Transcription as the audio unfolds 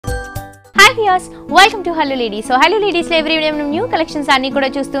Hi viewers, welcome to Hello Ladies. So Hello Ladies లో every day new collections అన్ని కూడా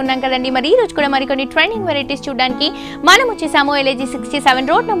చూస్తూ ఉన్నాం కదండి. మరి ఈ రోజు కూడా మరికొన్ని ట్రెండింగ్ వెరైటీస్ చూడడానికి మనం వచ్చేసాము LG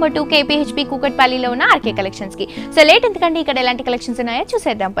 67 రోడ్ నంబర్ 2 KPHP కూకట్పల్లిలో ఉన్న RK కలెక్షన్స్ కి. సో లేట్ ఎందుకంటే ఇక్కడ ఎలాంటి కలెక్షన్స్ ఉన్నాయో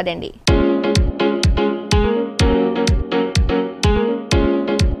చూసేద్దాం పదండి.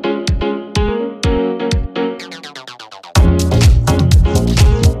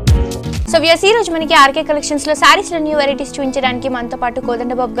 సో వ్యూయర్స్ ఈ రోజు మనకి RK కలెక్షన్స్ లో సారీస్ లో న్యూ వెరైటీస్ చూపించడానికి మనతో పాటు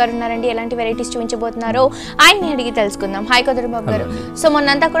కోదండబాబు గారు ఉన్నారండి. ఎలాంటి వెరైటీస్ చూపించబోతున్నారో ఆయన్ని అడిగి తెలుసుకుందాం. హాయ్ కోదండబాబు గారు. సో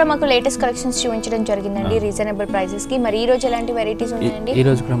మొన్నంతా కూడా మాకు లేటెస్ట్ కలెక్షన్స్ చూపించడం జరిగిందండి రీజనబుల్ ప్రైసెస్ కి. మరి ఈ రోజు ఎలాంటి వెరైటీస్ ఉన్నాయండి? ఈ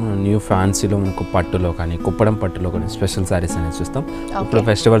రోజు కూడా మనం న్యూ ఫ్యాన్సీలో మనకు పట్టులో కానీ కుప్పడం పట్టులో కానీ స్పెషల్ సారీస్ అనేది చూస్తాం. ఇప్పుడు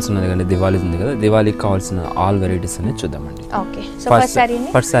ఫెస్టివల్స్ ఉన్నది కానీ దివాళీ ఉంది కదా, దివాళీకి కావాల్సిన ఆల్ వెరైటీస్ అనేది చూద్దామండి. ఓకే. సో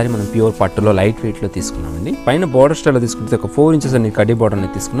ఫస్ట్ సారీ మనం ప్యూర్ పట్టులో లైట్ వెయిట్ లో తీసుకున్నామండి. పైన బార్డర్ స్టైల్ తీసుకుంటే ఒక 4 ఇంచెస్ అనేది కడ్డీ బార్డర్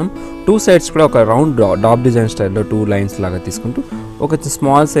అనేది తీసుకున్నాం. 2 సైడ్స్ కూడా ఒక రౌండ్ డాప్ డిజైన్ స్టైల్లో 2 లైన్స్ లాగా తీసుకుంటూ ఒక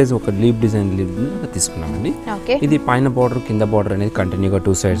స్మాల్ సైజ్ ఒక లీప్ డిజైన్ తీసుకున్నామండి. ఇది పైన బార్డర్ కింద బార్డర్ అనేది కంటిన్యూగా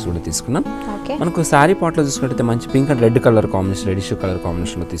 2 సైడ్స్ కూడా తీసుకున్నాం. మనకు శారీ పార్ట్ లో చూసుకుంటే మంచి pink and red colour combination, reddish colour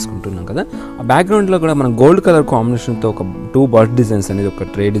combination లో తీసుకుంటున్నాం కదా. ఆ బ్యాక్గ్రౌండ్ లో కూడా మనం గోల్డ్ కలర్ కాంబినేషన్ తో ఒక 2 బర్డ్ డిజైన్స్ అనేది ఒక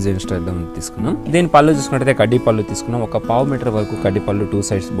ట్రే డిజైన్ స్టైల్ లో తీసుకున్నాం. దీని పళ్ళు చూసుకుంటే కడ్డీ పళ్ళు తీసుకున్నాం. ఒక 1/2 మీటర్ వరకు కడ్డీ పళ్ళు 2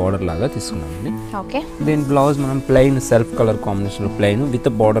 సైడ్స్ బార్డర్ లాగా తీసుకున్నామండి. దీని బ్లౌజ్ మనం ప్లెయిన్ సెల్ఫ్ కలర్ కాంబినేషన్ లో ప్లెయిన్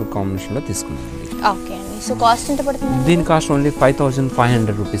విత్ బార్డర్ కాంబినేషన్ లో తీసుకున్నాం. ఓకే అండి. సో కాస్ట్ ఎంత పడుతుంది? దీని కాస్ట్ ఓన్లీ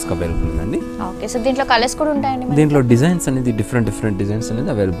 5500 రూపీస్ కి అవైలబుల్ ఉందండి. ఓకే. సో దీంట్లో కలర్స్ కూడా ఉంటాయండి? దీంట్లో డిజైన్స్ అనేది డిఫరెంట్ డిజైన్స్ అనేది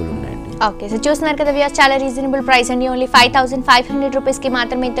అవైలబుల్ ఉన్నాయండి. ఓకే. సో చూస్తున్నారు కదా వ్యూయర్స్, చాలా రీజనబుల్ ప్రైస్ అండి. ఓన్లీ 5500 రూపీస్ కి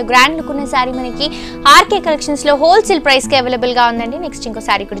మాత్రమే ఇంత గ్రాండ్ లుక్ ఉన్న సారీ మనకి RK కలెక్షన్స్ లో హోల్సేల్ ప్రైస్ కి అవైలబుల్ గా ఉందండి. నెక్స్ట్ ఇంకో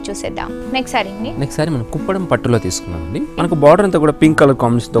సారీ కూడా చూసేద్దాం. నెక్స్ట్ సారీ మనం కుప్పడం పట్టులో తీసుకున్నామండి. మనకు బార్డర్ అంతా కూడా పింక్ కలర్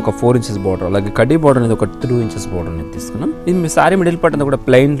కాంబినేషన్ తో ఒక 4 ఇంచెస్ బార్డర్, అలాగే కడ్డీ బార్డర్ అనేది ఒక 2 ఇంచెస్ బార్డర్ అనేది తీసుకున్నాం. ఇది సారీ మిడిల్ పార్ట్ అంతా కూడా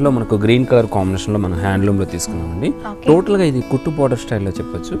ప్లెయిన్ లో మనకు గ్రీన్ కలర్ కాంబినేషన్ లో మనం హ్యాండ్లూమ్ లో తీసుకున్నామండి. టోటల్ గా ఇది కుట్టు బార్డర్ స్టైల్లో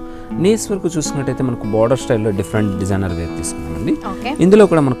చెప్పొచ్చు. నీస్ వరకు చూసుకున్నట్టయితే మనకు బార్డర్ స్టైల్లో డిఫరెంట్ డిజైనర్ వేర్ తీసుకున్నామండి. ఇందులో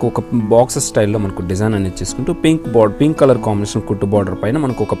కూడా మనకు ఒక బాక్సెస్ స్టైల్లో మనకు డిజైన్ అనేది చేసుకుంటూ పింక్ కలర్ కాంబినేషన్ కుట్టు బార్డర్ పైన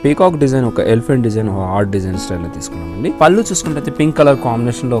మనకు ఒక పీకాక్ డిజైన్, ఒక ఎలిఫెంట్ డిజైన్, ఒక హార్ట్ డిజైన్ స్టైల్లో తీసుకున్నామండి. పళ్ళు చూసుకుంటే పింక్ కలర్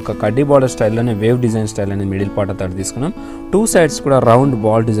కాంబినేషన్ లో ఒక కడ్డీ బార్డర్ స్టైల్లోనే వేవ్ డిజైన్ స్టైల్ అనేది మిడిల్ పార్ట్ అంతా తీసుకున్నాం. 2 సైడ్స్ కూడా రౌండ్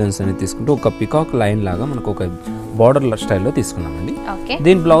బాల్ డిజైన్స్ అనేది తీసుకుంటూ ఒక పికాక్ లైన్ లాగా మనకు ఒక బార్డర్ స్టైల్లో తీసుకున్నామండి.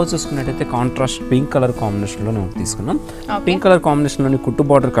 దీని బ్లౌజ్ చూసుకున్నట్టయితే కాంట్రాస్ట్ పింక్ కలర్ కాంబినేషన్ లో తీసుకున్నాం. పింక్ కలర్ కాంబినేషన్ లోని కుట్టు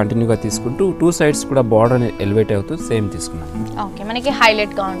బార్డర్ కంటిన్యూగా తీసుకుంటూ 2 సైడ్స్ కూడా బార్డర్ ఎలివేట్ అవుతూ సేమ్ తీసుకున్నాం. ఓకే. మనకి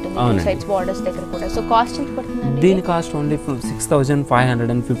హైలైట్ గా ఉంటుంది 2 సైడ్స్ బార్డర్స్ దగ్గర కూడా. సో కాస్ట్ ఎంత పడుతుందండి? దీని కాస్ట్ ఓన్లీ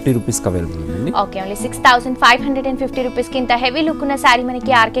 6550 రూపీస్ కి అవైలబుల్ ఉంది. ఓకే. ఓన్లీ 6550 రూపీస్ కి ఇంత హెవీ లుక్ ఉన్న సారీ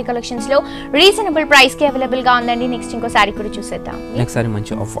మనకి RK కలెక్షన్స్ లో రీజనబుల్ ప్రైస్ కి అవైలబుల్ గా ఉందండి. నెక్స్ట్ ఇంకో సారీ కూడా చూసేద్దాం. నెక్స్ట్ సారీ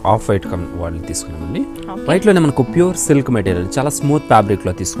మంచి ఆఫ్ వైట్ వాళ్ళు తీసుకున్నామండి. వైట్ లోనే మనకు ప్యూర్ సిల్క్ మెటీరియల్, చాలా స్మూత్ ఫ్యాబ్రిక్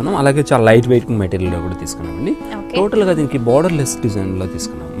లో తీసుకున్నాం. అలాగే చాలా లైట్ వెయిట్ మెటీరియల్ లో కూడా తీసుకున్నామండి. టోటల్ గా దీనికి బార్డర్ లెస్ డిజైన్ లో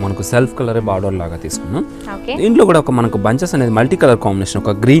తీసుకున్నాం. మనకు సెల్ఫ్ కలర్ బార్డర్ లాగా తీసుకున్నాం. దీంట్లో కూడా ఒక మనకు బంచెస్ అనేది మల్టీ కలర్ కాంబినేషన్,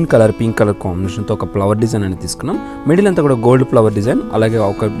 ఒక green colour pink colour combination తో ఒక ఫ్లవర్ డిజైన్ అనేది తీసుకున్నాం. మిడిల్ అంతా కూడా గోల్డ్ ఫ్లవర్ డిజైన్, అలాగే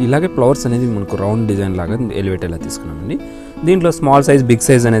ఇలాగే ఫ్లవర్స్ అనేది మనకు రౌండ్ డిజైన్ లాగా ఎలివేట్ అలా తీసుకున్నామండి. దీంట్లో స్మాల్ సైజ్ బిగ్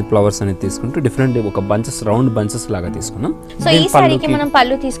సైజ్ అనేది ఫ్లవర్స్ అనేది తీసుకుంటూ డిఫరెంట్ ఒక బంచెస్ రౌండ్ బంచెస్ లాగా తీసుకున్నాం. సో ఈ సారీకి మనం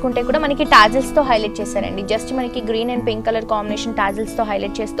పళ్ళు తీసుకుంటే కూడా మనకి టాజిల్స్ తో హైలైట్ చేశారండి. జస్ట్ మనకి green and pink colour combination tassels తో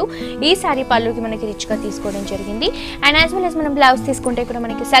హైలైట్ చేస్తూ ఈ సారీ పళ్ళుకి మనకి రిచ్ గా తీసుకోవడం జరిగింది. అండ్ యాజ్ వెల్ as మనం బ్లౌజ్ తీసుకుంటే కూడా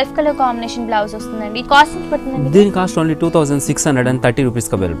మనకి సెల్ఫ్ కలర్ కాంబినేషన్ బ్లౌజ్ వస్తుందండి. కాస్ట్ ఎంత పడుతుందండి? దీని కాస్ట్ ఓన్లీ 2630 రూపీస్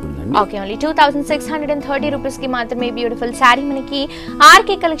కి అవైలబుల్ ఉందండి. ఓకే. ఓన్లీ 2630 రూపీస్ కి మాత్రమే బ్యూటిఫుల్ సారీ మనకి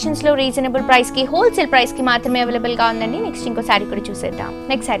RK కలెక్షన్స్ లో రీజనబుల్ ప్రైస్ కి హోల్సేల్ ప్రైస్ కి మాత్రమే అవైలబుల్ గా ఉందండి. నెక్స్ట్ ఇంకో సారీ కూడా చూసేద్దాం.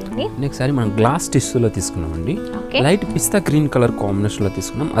 నెక్స్ట్ సారీ మనం గ్లాస్ టిష్యూలో తీసుకున్నామండి. లైట్ పిస్తా గ్రీన్ కలర్ కాంబినేషన్ లో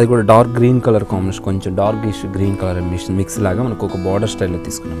తీసుకున్నాం. అది కూడా డార్క్ గ్రీన్ కలర్ కాంబినేషన్, కొంచెం డార్క్ గ్రీన్ కలర్ మిక్స్ లాగా మనకు ఒక బార్డర్ స్టైల్లో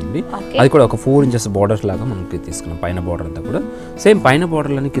తీసుకున్నామండి. అది కూడా ఒక 4 ఇంచెస్ బార్డర్ లాగా మనకి తీసుకున్నాం. పైన బార్డర్ అంతా కూడా సేమ్ పైన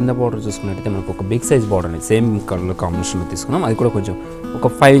బార్డర్ లోని కింద బార్డర్ చూసుకున్నట్టయితే మనకు ఒక బిగ్ సైజ్ బార్డర్ అనేది సేమ్ కలర్ కాంబినేషన్ లో తీసుకున్నాం. అది కూడా కొంచెం ఒక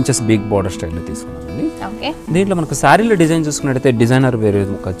 5 ఇంచెస్ బిగ్ బార్డర్ స్టైల్లో తీసుకున్నామండి. దీంట్లో మనకు శారీలో డిజైన్ చూసుకున్నట్టయితే డిజైనర్ వేరే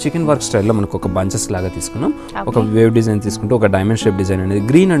ఒక చికెన్ వర్క్ స్టైల్లో మనకు ఒక బంచెస్ లాగా తీసుకున్నాం. ఒక వేవ్ డిజైన్ తీసుకుంటూ ఒక డైమండ్ షేప్ డిజైన్ అనేది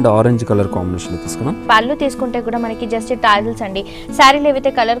green and orange colour combination లో తీసుకున్నాం. పళ్ళు తీసుకుంటే కూడా మనకి జస్ట్ టాజిల్స్ అండి. శారీలో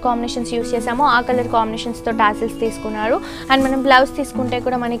ఏవైతే కలర్ కాంబినేషన్స్ యూస్ చేసామో ఆ కలర్ కాంబినేషన్స్ తో టాజిల్స్ తీసుకున్నారు. అండ్ మనం బ్లౌజ్ తీసుకుంటే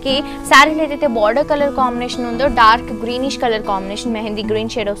కూడా మనకి శారీలో ఏదైతే బార్డర్ కలర్ కాంబినేషన్ ఉందో dark greenish colour combination, mehndi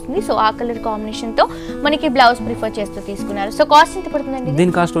green shade వస్తుంది. సో ఆ కలర్ కాంబినేషన్ తో మనకి బ్లౌజ్ ప్రిఫర్ చేస్తూ తీసుకున్నారు. సో కాస్ట్ ఎంత పడుతుందండి?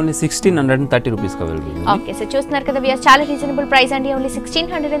 దీని కాస్ట్ ఓన్లీ 1630 రూపీస్ కి అవైలబుల్ ఉంది. ఓకే. సో చూస్తున్నారు కదా వ్యూయర్స్, చాలా రీజనబుల్ ప్రైస్ అండి. ఓన్లీ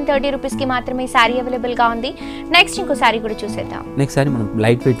 1630 రూపీస్ కి మాత్రమే ఈ సారీ అవైలబుల్ గా ఉంది. నెక్స్ట్ ఇంకో సారీ కూడా ఇప్పుడు చూసేద్దాం. నెక్స్ట్ సారీ మనం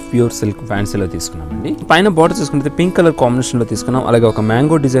లైట్ వెయిట్ ప్యూర్ సిల్క్ ఫ్యాన్సీలో తీసుకున్నామండి. పైన బార్డర్ చూసుకుంటే పింక్ కలర్ కాంబినేషన్ లో తీసుకున్నాం. అలాగే ఒక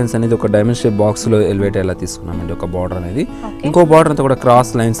మ్యాంగో డిజైన్స్ అనేది ఒక డైమండ్ షేప్ బాక్స్ లో ఎలివేట్ అయ్యేలా తీసుకున్నామండి ఒక బార్డర్ అనేది. ఇంకో బార్డర్ అంతా కూడా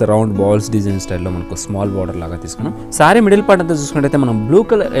cross lines round balls design స్టైల్లో మనకు స్మాల్ బార్డర్ లాగా తీసుకున్నాం. సారీ మిడిల్ పార్ట్ అంతా చూసుకుంటే మనం బ్లూ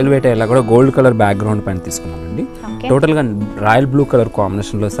కలర్ ఎలివేట్ అయ్యేలా కూడా గోల్డ్ కలర్ బ్యాక్గ్రౌండ్ పైన తీసుకున్నామండి. టోటల్ గా రాయల్ బ్లూ కలర్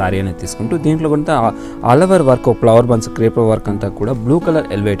కాంబినేషన్ లో సారీ అనేది తీసుకుంటూ దీంట్లో కొంత all over work flower buns creeper work అంతా కూడా బ్లూ కలర్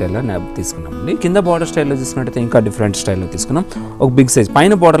ఎలివేట్ అయ్యేలా తీసుకున్నామండి. కింద బార్డర్ స్టైల్లో తీసుకున్నట్టయితే ఇంకా డిఫరెంట్ స్టైల్లో తీసుకున్నాం. ఒక బిగ్ సైజ్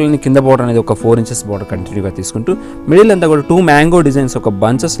పైన బార్డర్ కింద బార్డర్ అనేది ఒక 4 inches బార్డర్ కంటిన్యూగా తీసుకుంటూ మిడిల్ అంతా కూడా 2 మ్యాంగో డిజైన్స్ ఒక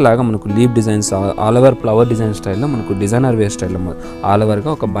బంచెస్ లాగా మనకు leave designs all over flower design స్టైల్లో మనకు డిజైనర్ వేర్ స్టైల్లో ఆల్ ఓవర్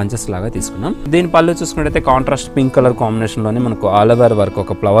గా ఒక బంచెస్ లాగా తీసుకున్నాం. దీని పళ్ళు చూసుకున్నట్టయితే కాంట్రాస్ట్ పింక్ కలర్ కాంబినేషన్ లోనే మనకు ఆల్ ఓవర్ వర్క్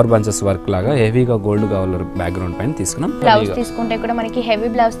ఒక ఫ్లవర్ బంచెస్ వర్క్ లాగా హెవీగా గోల్డ్ కలర్ బ్యాక్గ్రౌండ్ పైన తీసుకున్నాం. బ్లౌజ్ తీసుకుంటే కూడా మనకి హెవీ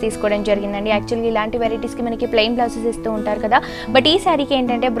బ్లౌజ్ తీసుకోవడం జరిగిందండి. యాక్చువల్లీ ఇలాంటి వెరైటీస్ కి మనకి ప్లెయిన్ బ్లౌజెస్ ఇస్తూ ఉంటారు కదా, బట్ ఈ సారీకి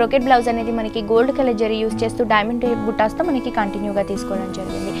ఏంటంటే బ్రోకెట్ బ్లౌజ్ అనేది మనకి గోల్డ్ కలర్ జరీ యూస్ చేస్తూ డైమండ్ బుట్టాస్ తో మనకి కంటిన్యూగా తీసుకోవడం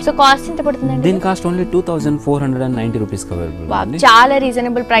జరిగింది. సో కాస్ట్ ఎంత పడుతుందండి? దీని కాస్ట్ ఓన్లీ 2490 రూపీస్ కి అవైలబుల్. చాలా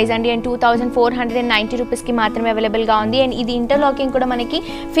రీజనబుల్ ప్రైస్ అండి. అండ్ 2490 రూపీస్ కి మాత్రమే అవైలబుల్ గా ఉంది. అండ్ ఇది ఇంటర్లాకింగ్ కూడా మనకి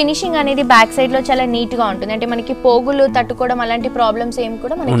ఫినిషింగ్ అనేది బ్యాక్ సైడ్ లో చాలా నీట్ గా ఉంటుంది. అంటే మనకి పోగులు తట్టుకోవడం అలాంటి ప్రాబ్లమ్స్ ఏం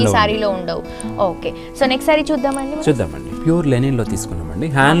కూడా మనకి సారీలో ఉండవు. ఓకే, సో నెక్స్ట్ సారీ చూద్దామండి. ప్యూర్ లెనిన్ లో తీసుకున్నామండి.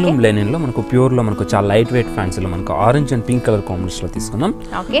 హ్యాండ్లూమ్ లెనిన్ లో మనకు ప్యూర్ లో మనకు చాలా లైట్ వెయిట్ ఫ్యాన్సీలో మనకు orange and pink colour combination లో తీసుకున్నాం.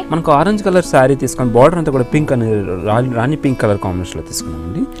 మనకు ఆరెంజ్ కలర్ శారీ తీసుకుని బార్డర్ అంతా కూడా పింక్ అనేది రాణి పింక్ కలర్ కాంబినేషన్ లో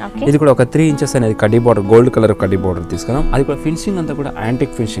తీసుకున్నామండి. ఇది కూడా ఒక 3 inches అనేది కడ్డీ బార్డర్ గోల్డ్ కలర్ కడ్డీ బార్డర్ తీసుకున్నాం. అది కూడా ఫినిషింగ్ అంతా కూడా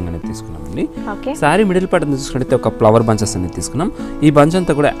యాంటిక్ ఫినిషింగ్ అనేది తీసుకున్నామండి. శారీ మిడిల్ పార్ట్ తీసుకుంటే ఒక ఫ్లవర్ బంచెస్ అనేది తీసుకున్నాం. ఈ బంచ్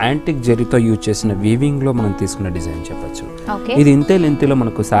అంతా కూడా యాంటిక్ జెరీతో యూజ్ చేసిన వీవింగ్ లో మనం తీసుకున్న డిజైన్ చెప్పొచ్చు. ఇది ఇంతే లెంత్ లో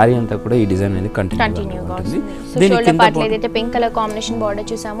మనకు శారీ అంతా కూడా ఈ డిజైన్ అనేది కంటిన్యూ ఉంటుంది. ఏదైతే pink colour combination border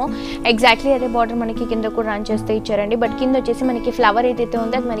చూసామో exactly అదే బార్డర్ మనకి కింద కూడా రన్ చేస్తే ఇచ్చారండి. బట్ కింద వచ్చేసి మనకి ఫ్లవర్ ఏదైతే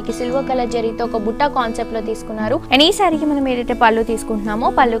ఉందో అది మనకి సిల్వర్ కలర్ జరీతో ఒక బుట్ట కాన్సెప్ట్ లో తీసుకున్నారు. అండ్ ఈ సారీకి మనం ఏదైతే పళ్ళు తీసుకుంటున్నామో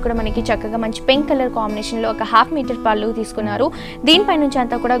పళ్ళు కూడా మనకి చక్కగా మంచి పింక్ కలర్ కాంబినేషన్ లో ఒక 1/2 meter పళ్ళు తీసుకున్నారు. దీనిపై నుంచి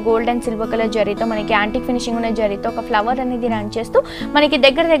అంతా కూడా గోల్డ్ అండ్ సిల్వర్ కలర్ జరీతో మనకి యాంటిక్ ఫినిషింగ్ ఉన్న జరీతో ఒక ఫ్లవర్ అనేది రన్ చేస్తూ మనకి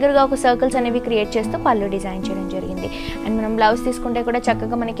దగ్గరగా ఒక సర్కిల్స్ అనేవి క్రియేట్ చేస్తూ పళ్ళు డిజైన్ చేయడం జరిగింది. అండ్ మనం బ్లౌజ్ తీసుకుంటే కూడా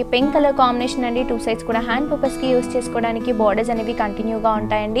చక్కగా మనకి పింక్ కలర్ కాంబినేషన్ అండి. 2 sides కూడా హ్యాండ్ పర్పస్ కి యూస్ చేసుకోవడానికి బార్డర్స్ అనేవి కంటిన్యూగా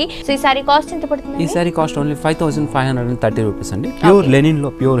ఉంటాయండి. సో ఈ సారీ కాస్ట్ ఎంత పడుతుంది? ఈ సారీ కాస్ట్ ఓన్లీ 5530 రూపీస్ అండి. ప్యూర్ లెనిన్ లో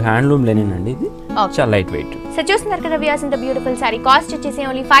ప్యూర్ హ్యాండ్లూమ్ లెనిన్ అండి. ఇది చాలా లైట్ వెయిట్. సో చూస్తున్నారు కదా వ్యూయర్స్, ఇంత బ్యూటిఫుల్ సారీ కాస్ట్ వచ్చేసి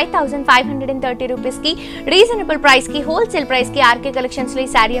ఓన్లీ 5530 రూపీస్ కి రీజనబుల్ ప్రైస్ కి హోల్సేల్ ప్రైస్ కి ఆర్కే కలెక్షన్స్ లో ఈ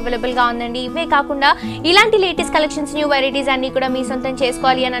సారీ అవైలబుల్ గా ఉందండి. ఇవే కాకుండా ఇలాంటి లేటెస్ట్ కలెక్షన్స్ న్యూ వెరైటీస్ అన్ని కూడా మీ సొంతం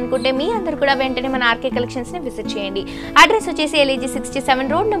చేసుకోవాలి అని అనుకుంటే మీ అందరూ కూడా వెంటనే మన ఆర్కే కలెక్షన్స్ ని విజిట్ చేయండి. అడ్రస్ వచ్చేసి LAG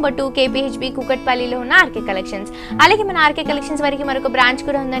 67 రోడ్ నెంబర్ 2 KPHB కుకట్పల్లిలో ఉన్న ఆర్కే కలెక్షన్స్. అలాగే మన ఆర్కే కలెక్షన్స్ వరకు మరొక బ్రాంచ్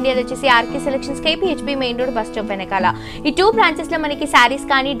కూడా ఉందండి. అది వచ్చేసి RK selections KPHB main road bus stop వెనకాల. ఈ 2 బ్రాంచెస్ లో మనకి సారీస్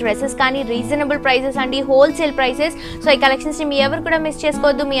కానీ డ్రెస్సెస్ కానీ రీజనబుల్ ప్రైసెస్ అండి, హోల్సేల్ ప్రైసెస్. సో ఈ కలెక్షన్స్ ని మీ ఎవరు కూడా మిస్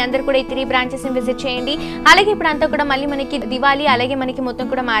చేసుకోవద్దు. మీ అందరూ కూడా ఈ 3 బ్రాంచెస్ ని విజిట్ చేయండి. అలాగే ఇప్పుడు అంతా కూడా మళ్ళీ మనకి దివాళీ అలాగే మనకి మొత్తం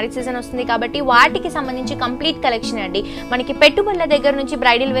కూడా మ్యారేజ్ సీజన్ వస్తుంది కాబట్టి వాటికి సంబంధించి కంప్లీట్ కలెక్షన్ అండి. మనకి పెట్టుబడుల దగ్గర నుంచి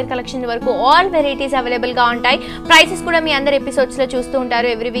బ్రైడల్ వేర్ కలెక్షన్ వరకు ఆల్ వెరైటీస్ అవైలబుల్ గా ఉంటాయి. ప్రైసెస్ కూడా మీ అందరు ఎపిసోడ్స్ లో చూస్తూ ఉంటారు.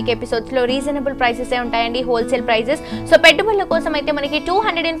 ఎవ్రీ వీక్ ఎపిసోడ్స్ లో రీజనబుల్ ప్రైసెస్ ఉంటాయండి, హోల్సేల్ ప్రైసెస్. సో పెట్టుబడుల కోసం అయితే మనకి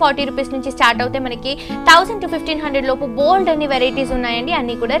 240 రూపీస్ నుంచి స్టార్ట్ అవుతే మనకి 1000 to 1500 లోపు బోల్డ్ అన్ని వెరైటీస్ ఉన్నాయండి.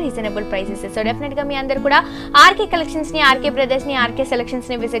 అన్ని కూడా రీజనబుల్ ప్రైసెస్. సో డెఫినెట్ గా మీ అందరూ కూడా ఆర్కే కలెక్షన్స్ ని, ఆర్కే బ్రదర్స్ ని, ఆర్కే సెలెక్షన్స్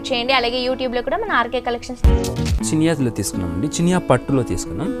ని విజిట్ చేయండి. అలాగే యూట్యూబ్ లో కూడా మన ఆర్కే కలెక్షన్స్ చినియాలో తీసుకున్నామండి. చినియా పట్టులో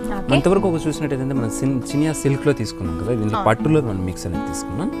తీసుకున్నాం. అంతవరకు ఒక చూసినట్టయితే మనం చినియా సిల్క్ లో తీసుకున్నాం కదా, దీంట్లో పట్టులో మనం మిక్స్ అనేది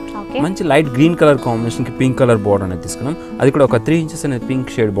తీసుకున్నాం. మంచి లైట్ గ్రీన్ కలర్ కాంబినేషన్ కి పింక్ కలర్ బార్డర్ అనేది తీసుకున్నాం. అది కూడా ఒక 3 inches అనేది పింక్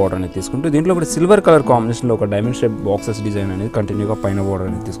షేడ్ బార్డర్ అనేది తీసుకుంటూ దీంట్లో కూడా సిల్వర్ కలర్ కాంబినేషన్ లో ఒక డైమండ్ షేప్ బాక్సెస్ డిజైన్ అనేది కంటిన్యూగా పైన బార్డర్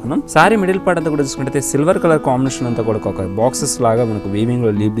అనేది తీసుకున్నాం. సారీ మిడిల్ పార్ట్ అంతా కూడా తీసుకుంటే సిల్వర్ కలర్ కాంబినేషన్ అంతా కూడా ఒక బాక్సెస్ లాగా మనకు వీవింగ్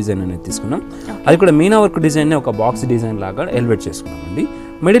లో లీవ్ డిజైన్ అనేది తీసుకున్నాం. అది కూడా మీనా వర్క్ డిజైన్ ఒక బాక్స్ డిజైన్ లాగా ఎలివేట్ చేసుకున్నాం అండి.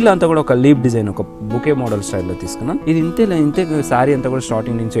 మిడిల్ అంతా కూడా ఒక లీవ్ డిజైన్ ఒక బుకే మోడల్ స్టైల్లో తీసుకున్నాం. ఇది ఇంతే సారీ అంతా కూడా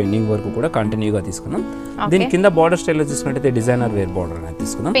స్టార్టింగ్ నుంచి ఎండింగ్ వరకు కూడా కంటిన్యూగా తీసుకున్నాం. దీని కింద బార్డర్ స్టైల్లో తీసుకున్నట్టయితే డిజైనర్ వేర్ బార్డర్ అనేది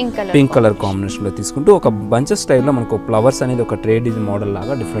తీసుకున్నాం. పింక్ కలర్ కాంబినేషన్ లో తీసుకుంటూ ఒక బంచెస్ స్టైల్లో మనకు ఫ్లవర్స్ అనేది ఒక ట్రేడ్ మోడల్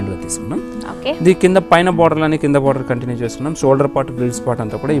లాగా డిఫరెంట్ గా తీసుకున్నాం. దీని కింద పైన బార్డర్ అని కింద బార్డర్ కంటిన్యూ చేసుకున్నాం. షోల్డర్ పార్ట్ ఫ్రిల్స్ పార్ట్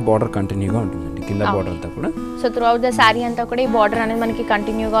అంతా కూడా ఈ బార్డర్ కంటిన్యూగా ఉంటుందండి, కింద బార్డర్ అంతా కూడా. సో త్రూఅవుట్ ద సారీ అంతా కూడా ఈ బార్డర్ అనేది మనకి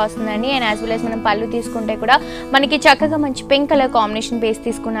కంటిన్యూగా వస్తుందండి. అండ్ యాజ్ వెల్ as మనం పళ్ళు తీసుకుంటే కూడా మనకి చక్కగా మంచి పింక్ కలర్ కాంబినేషన్ బేస్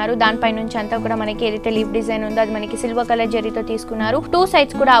తీసుకున్నారు. దానిపై నుంచి అంతా కూడా మనకి ఏదైతే లీవ్ డిజైన్ ఉందో అది మనకి సిల్వర్ కలర్ జరీతో తీసుకున్నారు. 2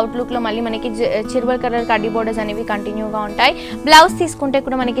 sides కూడా అవుట్లుక్ లో మళ్ళీ మనకి సిల్వర్ కలర్ కడ్డీ బోర్డర్స్ అనేవి కంటిన్యూగా ఉంటాయి. బ్లౌజ్ తీసుకుంటే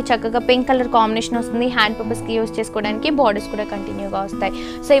కూడా మనకి చక్కగా పింక్ కలర్ కాంబినేషన్ వస్తుంది. హ్యాండ్ పర్పస్ కి యూస్ చేసుకోవడానికి బార్డర్స్ కూడా కంటిన్యూగా వస్తాయి.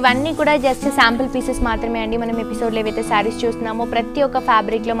 సో ఇవన్నీ కూడా జస్ట్ శాంపుల్ పీసెస్ మాత్రమే అండి. మనం ఎపిసోడ్లో ఏవైతే శారీస్ చూస్తున్నామో ప్రతి ఒక్క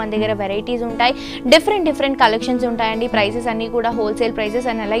ఫ్యాబ్రిక్ లో మన దగ్గర వెరైటీస్ ఉంటాయి. ఉంటాయి, డిఫరెంట్ కలెక్షన్స్ ఉంటాయండి. ప్రైసెస్ అన్ని కూడా హోల్సేల్ ప్రైసెస్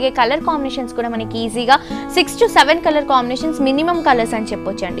అండ్ అలాగే కలర్ కాంబినేషన్స్ కూడా మనకి ఈజీగా 6 to 7 colour combinations minimum colours అని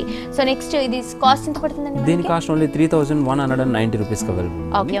చెప్పొచ్చండి. సో నెక్స్ట్ ఇది కాస్ట్ ఎంత పడుతుందండి? దీని కాస్ట్ ఓన్లీ 3190 రూపీస్ కి అవైలబుల్.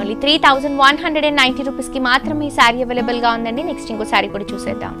 ఓకే, ఓన్లీ 3190 రూపీస్ కి మాత్రమే ఈ సారీ అవైలబుల్ గా ఉందండి. నెక్స్ట్ ఇంకో సారీ కూడా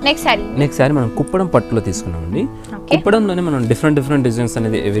చూసేద్దాం. నెక్స్ట్ సారీ మనం కుప్పడం పట్టులో తీసుకున్నామండి. కుప్పడంలోనే మనం డిఫరెంట్ డిజైన్స్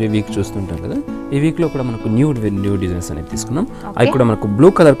అనేది ఎవ్రీ వీక్ చూస్తుంటాం కదా. ఈ వీక్ లో కూడా మనకు న్యూ డిజైన్స్ అనేది తీసుకున్నాం. అవి కూడా మనకు బ్లూ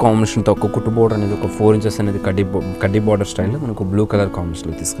కలర్ కాంబినేషన్ తో ఒక కుట్టు బోర్డర్ అనేది ఒక 4 ఇంచెస్ అనేది కడ్డీ బోర్డర్ స్టైల్ లో మనకు బ్లూ కలర్ కాంబినేషన్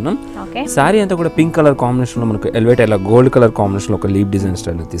లో తీసుకున్నాం. సారీ అంతా కూడా పింక్ కలర్ కాంబినేషన్ లో మనకు ఎలివేట్ ఇలా గోల్డ్ కలర్ కాంబినేషన్ లో ఒక లీప్ డిజైన్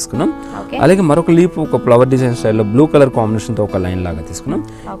స్టైల్ లో తీసుకున్నాం. అలాగే మరొక లీప్ ఒక ఫ్లవర్ డిజైన్ స్టైల్ లో బ్లూ కలర్ కాంబినేషన్ తో ఒక లైన్ లాగా తీసుకున్నాం.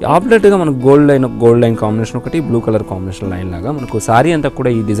 ఆపోజిట్ గా మనకు గోల్డ్ లైన్ కాంబినేషన్ ఒకటి, బ్లూ కలర్ కాంబినేషన్ లైన్ లాగా మనకు సారీ అంతా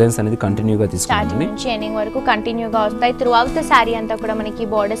కూడా ఈ డిజైన్స్ అనేది కంటిన్యూగా తీసుకున్నాం. ఎండింగ్ వరకు కంటిన్యూగా వస్తాయి. త్రూ అవుట్ ద సారీ అంతా కూడా మనకి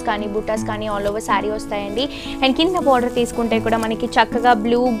బోర్డర్స్ కానీ బుటాస్ కానీ ఆల్ ఓవర్ సారీ వస్తాయండి. అండ్ కింద బోర్డర్ తీసుకుంటే కూడా మనకి చక్కగా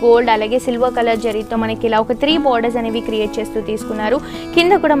బ్లూ, గోల్డ్ అలాగే సిల్వర్ కలర్ జరీతో మనకి ఇలా ఒక 3 బోర్డర్స్ అనేవి క్రియేట్ చేస్తూ తీసుకున్నారు.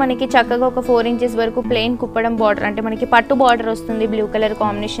 కింద కూడా మనకి చక్కగా ఒక 4 ఇంచెస్ వరకు ప్లెయిన్ కుప్పడం బార్డర్ అంటే మనకి పట్టు బార్డర్ వస్తుంది బ్లూ కలర్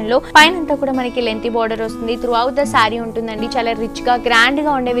కాంబినేషన్ లో. పైన అంతా కూడా మనకి లెంతీ బార్డర్ వస్తుంది. త్రూ అవుట్ ద సారీ ఉంటుందండి. చాలా రిచ్ గా గ్రాండ్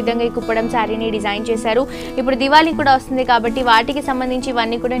గా ఉండే విధంగా ఈ కుప్పడం సారీని డిజైన్ చేశారు. ఇప్పుడు దివాళీ కూడా వస్తుంది కాబట్టి వాటికి సంబంధించి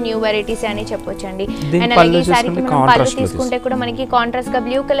ఇవన్నీ కూడా న్యూ వెరైటీస్ అని చెప్పొచ్చండి. అండ్ అలాగే ఈ సారీకి మనం పళ్ళు తీసుకుంటే కూడా మనకి కాంట్రాస్ట్ గా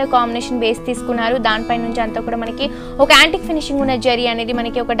బ్లూ కలర్ కాంబినేషన్ బేస్ తీసుకున్నారు. దానిపై నుంచి అంతా కూడా మనకి ఒక యాంటిక్ ఫినిషింగ్ ఉన్న జరీ అనేది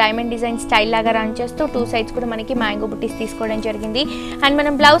మనకి ఒక డైమండ్ డిజైన్ స్టైల్ లాగా రన్ చేస్తూ 2 సైడ్స్ కూడా మనకి మ్యాంగో బుటీస్ తీసుకోవడం జరిగింది. అండ్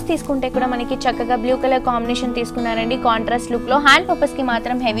మనం బ్లౌజ్ తీసుకుంటే కూడా మనకి చక్కగా బ్లూ కలర్ కాంబినేషన్ తీసుకున్నారండి కాంట్రాస్ట్ లుక్ లో. హ్యాండ్ పర్పస్ కి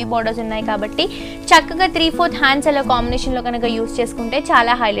మాత్రం హెవీ బోర్డర్స్ ఉన్నాయి కాబట్టి చక్కగా 3/4 హ్యాండ్స్ అలా కాంబినేషన్ లో కనుక యూస్ చేసుకుంటే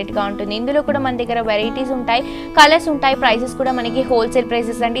చాలా హైలైట్ గా ఉంటుంది. ఇందులో కూడా మన దగ్గర వెరైటీస్ ఉంటాయి, కలర్స్ ఉంటాయి, ప్రైసెస్ కూడా మనకి హోల్సేల్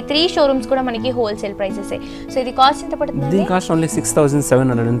ప్రైసెస్ అండి. 3 షోరూమ్స్ కూడా మనకి హోల్సేల్ ప్రైసెస్. సో ఇది కాస్ట్ ఎంత పడుతుంది? దీని కాస్ట్ ఓన్లీ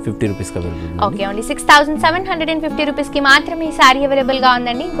 6750 రూపీస్ కి అవైలబుల్. ఓకే, ఓన్లీ 6750 రూపీస్ కి మాత్రమే ఈ సారీ అవైలబుల్ గా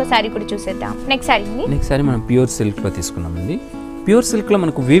ఉందండి. ఇంకో సారీ కూడా చూసేద్దాం. నెక్స్ట్ సారీ మనం ప్యూర్ సిల్క్ లో తీసుకున్నామండి. ప్యూర్ సిల్క్ లో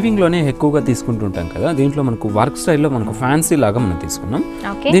మనకు వీవింగ్ లోనే ఎక్కువగా తీసుకుంటుంటాం కదా. దీంట్లో మనకు వర్క్ స్టైల్లో మనకు ఫ్యాన్సీ లాగా మనం తీసుకున్నాం.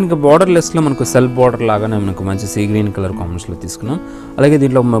 దీనికి బార్డర్ లెస్ లో మనకు సెల్ఫ్ బార్డర్ లాగానే మనకు మంచి సీ గ్రీన్ కలర్ కాంబినేషన్ లో తీసుకున్నాం. అలాగే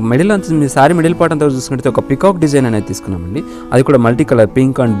దీంట్లో మిడిల్ సారీ మిడిల్ పార్ట్ అంతా చూసుకుంటే ఒక పికాక్ డిజైన్ అనేది తీసుకున్నామండి. అది కూడా multi colour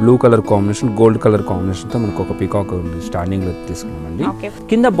pink and blue colour combination, gold colour combination తో మనకు ఒక పికాక్ స్టార్టింగ్ లో తీసుకున్నామండి.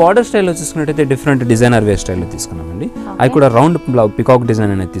 కింద బార్డర్ స్టైల్లో చూసుకున్నట్టయితే డిఫరెంట్ డిజైనర్ వే స్టైల్లో తీసుకున్నామండి. అది కూడా రౌండ్ పికాక్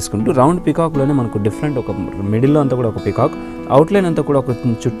డిజైన్ అనేది తీసుకుంటూ రౌండ్ పికాక్ లోనే మనకు డిఫరెంట్ ఒక మిడిల్ లో అంతా కూడా ఒక పికాక్, అవుట్లైన్ అంతా కూడా ఒక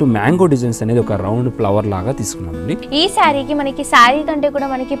చుట్టూ మ్యాంగో డిజైన్స్ అనేది ఒక రౌండ్ ఫ్లవర్ లాగా తీసుకున్నామండి. ఈ శారీకి మనకి శారీ కంటే కూడా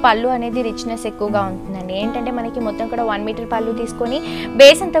మనకి పళ్ళు అనేది రిచ్నెస్ ఎక్కువగా ఉంటుందండి. ఏంటంటే మనకి మొత్తం కూడా 1 మీటర్ పళ్ళు తీసుకొని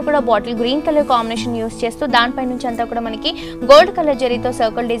బేస్ అంతా కూడా bottle green colour combination use చేస్తూ దానిపై నుంచి అంతా కూడా మనకి గోల్డ్ కలర్ జరీతో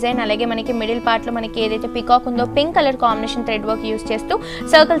సర్కిల్ డిజైన్, అలాగే మనకి మిడిల్ పార్ట్ లో మనకి ఏదైతే పికాక్ ఉందో pink colour combination thread work use చేస్తూ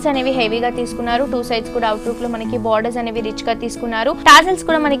సర్కిల్స్ అనేవి హెవీగా తీసుకున్నారు. 2 సైడ్స్ కూడా అవుట్ లుక్ లో మనకి బార్డర్స్ అనేవి రిచ్ గా తీసుకున్నారు. టాజిల్స్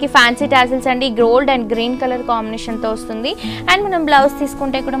కూడా మనకి ఫ్యాన్సీ టాజిల్స్ అండి, gold and green colour combination తో వస్తుంది. అండ్ మనం బ్లౌజ్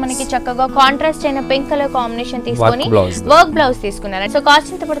తీసుకుంటే కూడా మనకి చక్కగా కాంట్రాస్ట్ అయిన పింక్ కలర్ కాంబినేషన్ తీసుకొని వర్క్ బ్లౌజ్ తీసుకున్నారు. సో కాస్ట్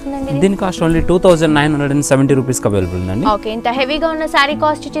ఎంత పడుతుందండి? దీని కాస్ట్ ఓన్లీ 2970 రూపీస్ కి అవైలబుల్ ఉందండి. ఓకే, ఇంత హెవీగా ఉన్న సారీ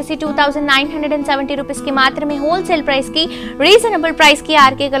కాస్ట్ వచ్చేసి 2970 రూపీస్ కి మాత్రమే హోల్సేల్ ప్రైస్ కి రీజనబుల్ ప్రైస్ కి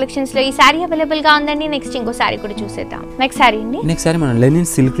ఆర్కే కలెక్షన్స్ లో ఈ సారీ అవైలబుల్ గా ఉందండి. నెక్స్ట్ ఇంకో సారీ కూడా చూసేద్దాం. నెక్స్ట్ సారీ మనం లెనిన్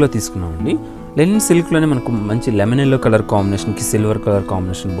సిల్క్ లో తీసుకున్నామండి. లెనిన్ సిల్క్ లోనే మనకు మంచి లెమన్ ఎల్లో కలర్ కాంబినేషన్ కి సిల్వర్ కలర్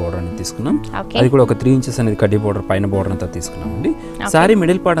కాంబినేషన్ బోర్డర్ అనేది తీసుకున్నాం. అది కూడా ఒక 3 ఇంచెస్ అనేది కడ్డీ బోర్డర్ పైన బోర్డర్ అంతా తీసుకున్నామండి. సారీ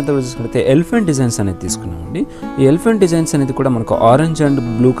మిడిల్ పార్ట్ అంతా చూసుకుంటే ఎలిఫెంట్ డిజైన్స్ అనేది తీసుకున్నామండి. ఈ ఎలిఫెంట్ డిజైన్స్ అనేది కూడా మనకు orange and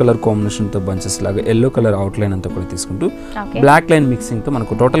blue colour combination తో బంచెస్ లాగా ఎల్లో కలర్ అవుట్ లైన్ అంతా కూడా తీసుకుంటూ బ్లాక్ లైన్ మిక్సింగ్ తో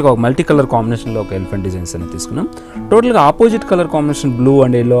మనకు టోటల్ గా ఒక మల్టీ కలర్ కాంబినేషన్ లో ఒక ఎలిఫెంట్ డిజైన్స్ అనేది తీసుకున్నాం. టోటల్ గా opposite colour combination blue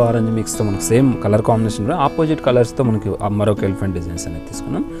and yellow orange mix తో మనకు సేమ్ కలర్ కాంబినేషన్ లో ఆపోజిట్ కలర్స్ తో మనకి మరొక ఎలిఫెంట్ డిజైన్స్ అనేది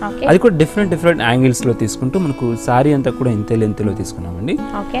తీసుకున్నాం. అది కూడా డిఫరెంట్ యాంగిల్స్ లో తీసుకుంటూ మనకు సారీ అంతా కూడా ఇంతే లెంత్ లో తీసుకున్నామండి.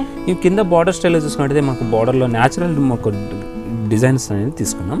 ఈ కింద బార్డర్ స్టైల్ లో చూసుకుంటే మనకు బార్డర్ లో న్యాచురల్ డిజైన్స్ అనేది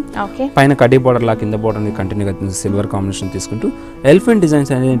తీసుకున్నాం. పైన కడ్డీ బార్డర్ లా కింద బార్డర్ అనేది కంటిన్యూగా సిల్వర్ కాంబినేషన్ తీసుకుంటూ ఎలిఫెంట్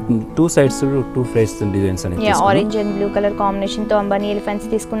డిజైన్స్ అనేది 2 సైడ్స్ 2 ఫేస్ డిజైన్స్ అనేది orange and blue colour combination తో అంబానీ ఎలిఫెంట్స్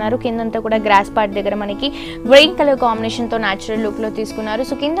తీసుకున్నారు. కిందంతా కూడా గ్రాస్ పార్ట్ దగ్గర మనకి గ్రీన్ కలర్ కాంబినేషన్ తో నేచురల్ లుక్ లో తీసుకున్నారు.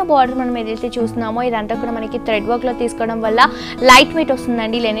 సో కింద బార్డర్ మనం ఏదైతే చూస్తున్నామో ఇదంతా కూడా మనకి థ్రెడ్ వర్క్ లో తీసుకోవడం వల్ల లైట్ వెయిట్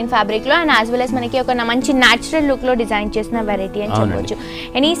వస్తుందండి లెనిన్ ఫ్యాబ్రిక్ లో. అండ్ యాజ్ వెల్ as మనకి ఒక మంచి నేచురల్ లుక్ లో డిజైన్ చేసిన వెరైటీ అని చెప్పొచ్చు.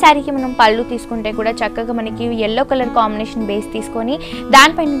 అండ్ ఈ సారీకి మనం పళ్ళు తీసుకుంటే కూడా చక్కగా మనకి ఎల్లో కలర్ కాంబినేషన్ బేస్ తీసుకొని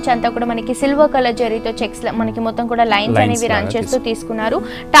దానిపై నుంచి అంతా కూడా మనకి సిల్వర్ కలర్ జరీతో చెక్స్ మనకి మొత్తం కూడా లైన్స్ అనేవి రన్ చేస్తూ తీసుకున్నారు.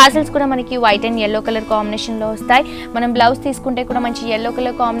 టాజిల్స్ కూడా మనకి white and yellow colour combination లో వస్తాయి. మనం బ్లౌజ్ తీసుకుంటే కూడా మంచి yellow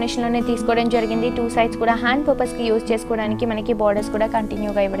కలర్ కాంబినేషన్ లోనే తీసుకోవడం జరిగింది. 2 సైడ్స్ కూడా హ్యాండ్ పర్పస్ కి యూజ్ చేసుకోవడానికి మనకి బోర్డర్స్ కూడా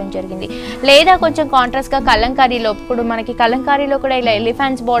కంటిన్యూగా ఇవ్వడం జరిగింది. లేదా కొంచెం కాంట్రాస్ట్ గా కలంకారీలో ఇప్పుడు మనకి కలంకారీలో కూడా ఇలా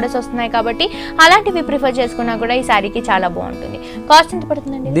ఎలిఫెంట్స్ బోర్డర్స్ వస్తున్నాయి కాబట్టి అలాంటివి ప్రిఫర్ చేసుకున్నా కూడా ఈ సారీకి చాలా బాగుంటుంది. కాస్ట్ ఎంత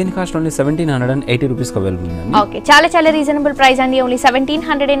పడుతుందండి? దీని కాస్ట్ ఓన్లీ 1780 రూపీస్ కి అవైలబుల్ ఉంది. ఓకే, చాలా రీజనబుల్ ప్రైస్ అండి. ఓన్లీ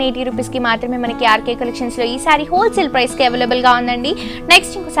 1780 రూపీస్ కి మాత్రమే మనకి ఆర్కే కలెక్షన్స్ లో ఈ సారీ హోల్సేల్ ప్రైస్ కి అవైలబుల్ గా ఉందండి.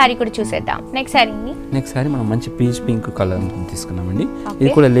 నెక్స్ట్ ఇంకో సారీ కూడా చూసేద్దాం. నెక్స్ట్ సారీ మనం మంచి పీచ్ పింక్ కలర్ తీసుకున్నామండి. ఇది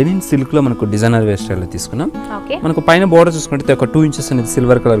కూడా లెనిన్ సిల్క్ లో మనకు డిజైనర్ వేర్ స్టైల్ లో తీసుకున్నాం. మనకు పైన బోర్డర్ చూసుకుంటే ఒక 2 ఇంచెస్ అనేది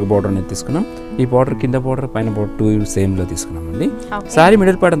సిల్వర్ కలర్ బోర్డర్ అనేది తీసుకున్నాం. ఈ బోర్డర్ కింద బోర్డర్ పైన బోర్డర్ 2 సేమ్ లో తీసుకున్నామండి. సారీ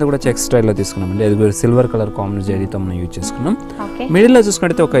మిడిల్ పార్ట్ అంతా కూడా చెక్ స్టైల్ లో తీసుకున్నామండి. అది కూడా సిల్వర్ కలర్ కాంబినేషన్ జరీతో మనం యూజ్ చేసుకున్నాం. మిడిల్ లో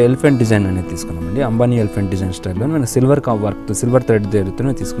చూసుకుంటే ఒక ఎలిఫెంట్ డిజైన్ అనేది తీసుకున్నామండి. అంబానీ ఎలిఫెంట్ డిజైన్ స్టైల్ లో మనం సిల్వర్ వర్క్ సిల్వర్ థ్రెడ్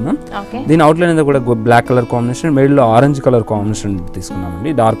జరీతోనే తీసుకున్నాం. దీని అవుట్ లైన్ అంతా కూడా బ్లాక్ కలర్ కాంబినేషన్, మిడిల్ లో ఆరెంజ్ కలర్ కాంబినేషన్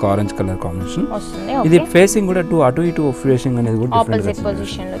తీసుకున్నామండి. Dark orange colour combination. ఇది ఫేసింగ్ కూడా అటు ఇటు ఫేసింగ్ అనేది కూడా డిఫరెంట్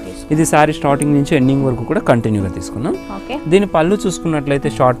పొజిషన్ లో తీసుకున్నాం. ఇది సారీ స్టార్టింగ్ నుంచి ఎండింగ్ వరకు కూడా కంటిన్యూగా తీసుకున్నాం. దీని పళ్ళు చూసుకున్నట్లయితే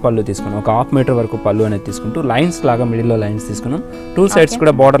షార్ట్ పళ్ళు తీసుకున్నాం. ఒక 1/2 మీటర్ వరకు పళ్ళు అనేది తీసుకుంటూ లైన్స్ లాగా మిడిల్ లో లైన్స్ తీసుకున్నాం. 2 సైడ్స్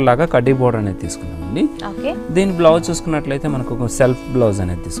కూడా బార్డర్ లాగా కడ్డీ బార్డర్ అనేది తీసుకున్నాం అండి. దీని బ్లౌజ్ చూసుకున్నట్లయితే మనకు ఒక సెల్ఫ్ బ్లౌజ్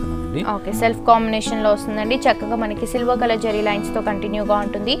అనేది తీసుకున్నామండి. ఓకే, సెల్ఫ్ కాంబినేషన్ లో వస్తుందండి. చక్కగా మనకి సిల్వర్ కలర్ జరీ లైన్స్ తో కంటిన్యూగా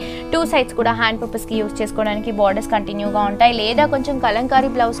ఉంటుంది. 2 సైడ్స్ కూడా హ్యాండ్ పర్పస్ కి యూజ్ చేసుకోవడానికి బార్డర్స్ కంటిన్యూగా ఉంటాయి. లేదా కొంచెం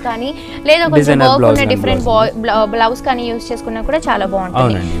కలంకారీ బ్లౌజ్ కానీ లేదా కొంచెం వర్క్ ఉన్న డిఫరెంట్ బ్లౌజ్ కానీ యూజ్ చేసుకున్నా కూడా చాలా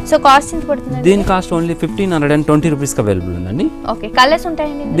బాగుంటుంది. సో కాస్ట్ ఎంత పడుతుంది? దీని కాస్ట్ ఓన్లీ 1520 రూపీస్ కి అవైలబుల్ ఉందండి. ఓకే, కలర్స్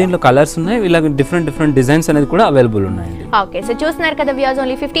ఉంటాయండి దీనిలో కలర్స్ ఉన్నాయి. ఇలా డిఫరెంట్ డిజైన్స్ అనేది కూడా అవైలబుల్ ఉన్నాయండి. ఓకే, సో చూస్తున్నారు కదా వ్యూయర్స్,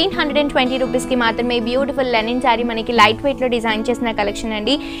 ఓన్లీ 1520 రూపీస్ కి మాత్రమే బ్యూటిఫుల్ లెనిన్ సారీ మనకి లైట్ వెయిట్ లో డిజైన్ చేసిన కలెక్షన్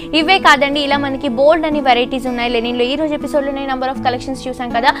అండి. ఇవే కాదండి, ఇలా మనకి బోల్డ్ అని వెరైటీస్ ఉన్నాయి లెనిన్ లో. ఈ రోజు ఎపిసోడ్ లో నెంబర్ ఆఫ్ కలెక్షన్స్ చూసాం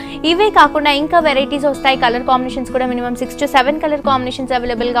కదా. ఇవే కాకుండా ఇంకా వెరైటీస్ వస్తాయి. కలర్ కాంబినేషన్స్ కూడా minimum 6 to 7 colour combinations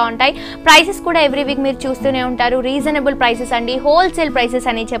available గా ఉంటాయి. ప్రైసెస్ కూడా ఎవ్రీ వీక్ మీరు చూస్తూనే ఉంటారు. రీజనబుల్ ప్రైసెస్ అండి, హోల్సేల్ ప్రైసెస్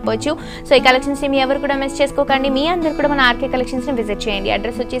అని చెప్పొచ్చు. సో ఈ కలెక్షన్స్ ని మీ ఎవరు కూడా మిస్ చేసుకోకండి. మీ అందరు కూడా మన ఆర్కే కలెక్షన్స్ ని విజిట్ చేయండి.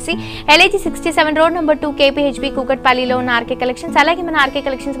 అడ్రస్ వచ్చేసి LIG 67 రోడ్ నెంబర్ 2 KPHB కూకట్పల్లిలో ఉన్న ఆర్కే కలెక్షన్స్. అలాగే మన ఆర్కే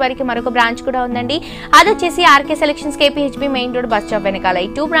కలెక్షన్స్ వారికి మరొక బ్రాంచ్ కూడా ఉందండి. అది వచ్చేసి RK selections KPHB main road bus stop వెనకాల. ఈ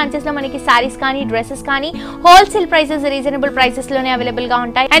 2 బ్రాంచెస్ లో మనకి సారీస్ కానీ డ్రెస్సెస్ కానీ హోల్సేల్ ప్రైసెస్ రీజనబుల్ ప్రైసెస్ లోనే అవైలబుల్ గా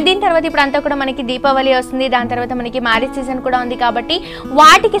ఉంటాయి. అండ్ దీని తర్వాత ఇప్పుడు అంతా కూడా మనకి దీపావళి వస్తుంది. దాని తర్వాత మనకి మ్యారేజ్ సీజన్ కూడా ఉంది కాబట్టి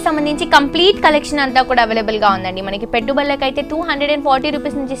వాటికి సంబంధించి కంప్లీట్ కలెక్షన్ అంతా కూడా అవైలబుల్ గా ఉందండి. మనకి పెట్టుబడులకైతే 240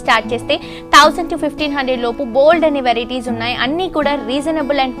 రూపీస్ నుంచి స్టార్ట్ చేస్తే 1000 to 1500 లోపు బోల్డ్ అనే వెరైటీస్ ఉన్నాయి. అన్ని కూడా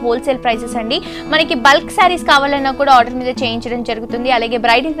రీజనబుల్ అండ్ హోల్సేల్ ప్రైసెస్ అండి. మనకి బల్క్ సారీస్ కావాలన్నా కూడా ఆర్డర్ మీద చేయించడం జరుగుతుంది. అలాగే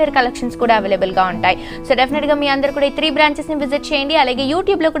బ్రైడల్ వేర్ కలెక్షన్స్ కూడా అవైలబుల్ గా ఉంటాయి. సో డెఫినెట్ గా మీ అందరూ కూడా ఈ 3 బ్రాంచెస్ ని విజిట్ చేయండి. అలాగే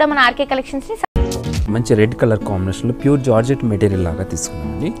యూట్యూబ్ లో కూడా మన ఆర్కే కలెక్షన్స్ ని మంచి రెడ్ కలర్ కాంబినేషన్ లో ప్యూర్ జార్జెట్ మెటీరియల్ లాగా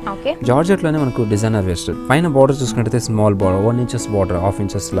తీసుకున్నామండి. జార్జెట్ లోనే మనకు డిజైనర్ వేస్ట్ పైన బార్డర్ చూసుకుంటే small border 1 inches border 1/2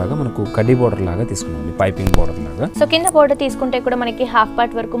 inches లాగా మనకు కడ్డీ బార్డర్ లాగా తీసుకున్నామండి. పైపింగ్ బార్డర్ లాగా. సో కింద బార్డర్ తీసుకుంటే కూడా మనకి హాఫ్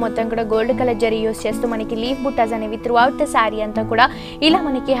పార్ట్ వరకు మొత్తం కూడా గోల్డ్ కలర్ జరీ యూస్ చేస్తూ మనకి లీఫ్ బుట్టాస్ అనేవి త్రూ అవుట్ ద సారీ అంతా కూడా ఇలా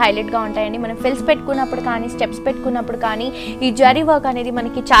మనకి హైలైట్ గా ఉంటాయండి. మనం ఫిల్స్ పెట్టుకున్నప్పుడు కానీ స్టెప్స్ పెట్టుకున్నప్పుడు కానీ ఈ జరీ వర్క్ అనేది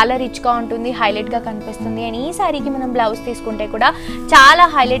మనకి చాలా రిచ్ గా ఉంటుంది, హైలైట్ గా కనిపిస్తుంది. అండ్ ఈ సారీకి మనం బ్లౌజ్ తీసుకుంటే కూడా చాలా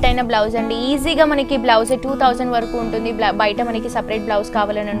హైలైట్ అయిన బ్లౌజ్ అండి. ఈజీగా మనకి బ్లౌజ్ 2000 వరకు ఉంటుంది. బయట మనకి సపరేట్ బ్లౌజ్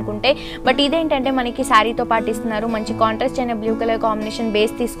కావాలని అనుకుంటే. బట్ ఇదేంటంటే మనకి శారీతో పాటు ఇస్తున్నారు. మంచి కాంట్రాస్ట్ అయిన బ్లూ కలర్ కాంబినేషన్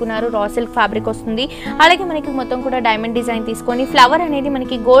బేస్ తీసుకున్నారు. రా సిల్క్ ఫ్యాబ్రిక్ వస్తుంది. అలాగే మనకి మొత్తం కూడా డైమండ్ డిజైన్ తీసుకొని ఫ్లవర్ అనేది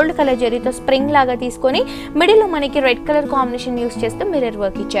మనకి గోల్డ్ కలర్ జరీతో స్ప్రింగ్ లాగా తీసుకొని మిడిల్ లో మనకి రెడ్ కలర్ కాంబినేషన్ యూస్ చేస్తూ మిర్రర్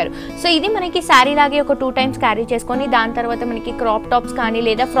వర్క్ ఇచ్చారు. సో ఇది మనకి శారీ లాగే ఒక 2 టైమ్స్ క్యారీ చేసుకొని దాని తర్వాత మనకి క్రాప్ టాప్స్ కానీ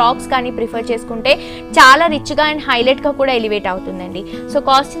లేదా ఫ్రాక్స్ కానీ ప్రిఫర్ చేసుకుంటే చాలా రిచ్ గా అండ్ హైలైట్ గా కూడా ఎలివేట్ అవుతుందండి. సో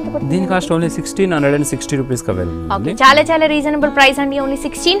కాస్ట్ ఎంత పడుతుంది? దీని కాస్ట్ ఓన్లీ 1660 రూపీస్ కి అవైలబుల్. ఓకే, చాలా రీజనబుల్ ప్రైస్ అండి. ఓన్లీ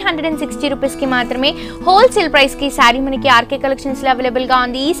 1660 రూపీస్ కి మాత్రమే హోల్సేల్ ప్రైస్ కి సారీ మనకి ఆర్కే కలెక్షన్స్ లో అవైలబుల్ గా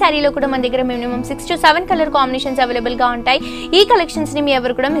ఉంది. ఈ సారీలో కూడా మన దగ్గర minimum 6 to 7 colour combinations available గా ఉంటాయి. ఈ కలెక్షన్స్ ని మీ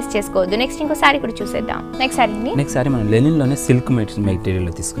ఎవరు కూడా మిస్ చేసుకోవద్దు. నెక్స్ట్ ఇంకో సారీ కూడా చూసేద్దాం. నెక్స్ట్ సారీ మనం లెనిన్ లోనే సిల్క్ మెటీరియల్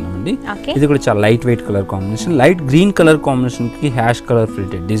లో తీసుకున్నామండి. ఇది కూడా చాలా light weight colour combination, light green colour combination కి ash colour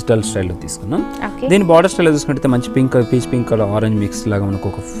printed digital style లో తీసుకున్నాం. దీని బార్డర్ స్టైల్ చూసుకుంటే మంచి pink peach pink colour orange mix లాగా మనకు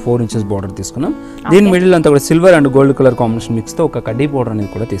ఒక 4 ఇంచెస్ బార్డర్ తీసుకున్నాం. దీని మిడిల్ అంతా కూడా silver and gold colour combination mix తో ఒక కడ్డీ బార్డర్ అనేది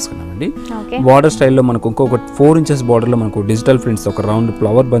కూడా తీసుకున్నామండి. బార్డర్ స్టైల్లో మనకు ఇంకొక 4 ఇంచెస్ బార్డర్ లో మనకు డిజిటల్ ప్రింట్స్ ఒక రౌండ్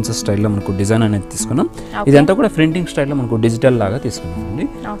ఫ్లవర్ బంచెస్ స్టైల్లో మనకు డిజైన్ అనేది తీసుకున్నాం. ఇదంతా కూడా ప్రింటింగ్ స్టైల్లో మనకు డిజిటల్ లాగా తీసుకున్నామండి.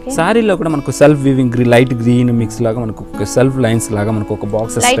 సారీలో కూడా మనకు self weaving light green mix లాగా మనకు సెల్ఫ్ లైన్స్ లాగా మనకు ఒక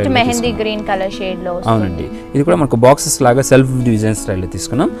boxes light mehndi green colour shade లో. అవునండి, ఇది కూడా మనకు బాక్సెస్ లాగా సెల్ఫ్ డిజైన్ స్టైల్లో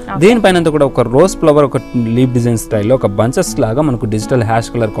తీసుకున్నాం. దీనిపైన కూడా ఒక రోజ్ ఫ్లవర్ ఒక లీఫ్ డిజైన్ స్టైల్లో ఒక బంచెస్ లాగా మనకు డిజిటల్ హ్యాష్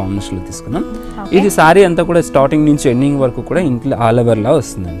కలర్ కాంబినేషన్ లో తీసుకున్నాం. ఇది సారీ అంతా కూడా స్టార్టింగ్ నుంచి ఎండింగ్ వరకు కూడా ఇంట్లో ఆల్ ఓవర్ లా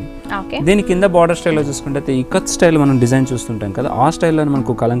వస్తుందండి. దీని కింద బార్డర్ స్టైల్లో చూసుకుంటే ఇక్కత్ స్టైల్ మనం డిజైన్ చూస్తుంటాం కదా, ఆ స్టైల్లో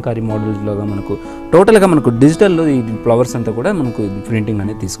మనకు కలంకారీ మోడల్స్లోగా మనకు టోటల్గా మనకు డిజిటల్లో ఈ ఫ్లవర్స్ అంతా కూడా మనకు ప్రింటింగ్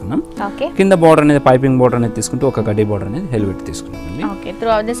అనేది తీసుకున్నాం. కింద బార్డర్ అనేది పైపింగ్ బార్డర్ అనేది తీసుకుంటూ ఒక కడ్డీ బార్డర్ అనేది హెల్మెట్ తీసుకున్నాం. Okay,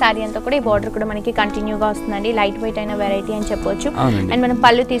 through out the sorry అంతా కూడా ఈ బార్డర్ కూడా మనకి కంటిన్యూగా వస్తుందండి. లైట్ వెయిట్ అయిన వెరైటీ అని చెప్పొచ్చు. అండ్ మనం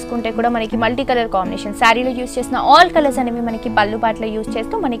పళ్ళు తీసుకుంటే కూడా మనకి మల్టీ కలర్ కాంబినేషన్, సారీలో యూస్ చేసిన ఆల్ కలర్స్ అనేవి మనకి పళ్ళు పాటలో యూస్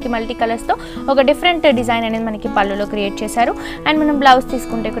చేస్తూ మనకి మల్టీ కలర్స్ తో ఒక డిఫరెంట్ డిజైన్ అనేది మనకి పళ్ళులో క్రియేట్ చేశారు. అండ్ మనం బ్లౌజ్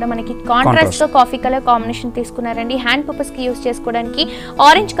తీసుకుంటే కూడా మనకి కాంట్రాస్ట్ తో కాఫీ కలర్ కాంబినేషన్ తీసుకున్నారండి. హ్యాండ్ పర్పస్ కి యూస్ చేసుకోవడానికి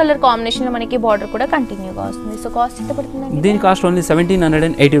ఆరెంజ్ కలర్ కాంబినేషన్ లో మనకి బార్డర్ కూడా కంటిన్యూగా వస్తుంది. సో కాస్ట్ ఎంత పడుతుందండి? దీని కాస్ట్ ఓన్లీ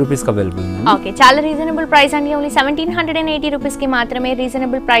 1780 రూపీస్ కి అవైలబుల్ ఉంది. ఓకే, చాలా రీజనబుల్ ప్రైస్ అండి. ఓన్లీ 1780 రూపీస్ కి మాత్రమే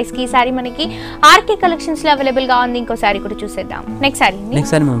రీజనబుల్ ప్రైస్ కి సారీ మనకి ఆర్కే కలెక్షన్స్ లో అవైలబుల్ గా ఉంది. ఇంకో సారీ కూడా చూసేద్దాం. నెక్స్ట్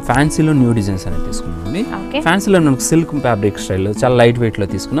సారీ మనం ఫ్యాన్సీలో న్యూ డిజైన్స్ అనేది తీసుకున్నామండి. ఫ్యాన్సీలో మనకు సిల్క్ ఫ్యాబ్రిక్ స్టైల్ చాలా లైట్ వెయిట్ లో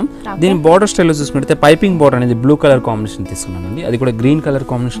తీసుకున్నాం. దీని బార్డర్ స్టైల్ లో చూసుకుంటే పైపింగ్ బార్డర్ అనేది బ్లూ కలర్ కాంబినేషన్ తీసుకున్నామండి. అది కూడా గ్రీన్ కలర్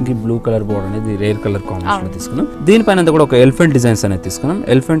కాంబినేషన్ కి బ్లూ కలర్ బార్డర్ అనేది రేర్ కలర్ కాంబినేషన్ లో తీసుకున్నాం. దీనిపైన కూడా ఒక ఎలిఫెంట్ డిజైన్స్ అనేది తీసుకున్నాం.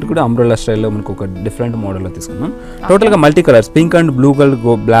 ఎలిఫెంట్ కూడా అంబ్రెల్లా స్టైల్ లో మనకు ఒక డిఫరెంట్ మోడల్ లో తీసుకున్నాం. టోటల్ గా multi colours pink and blue colour,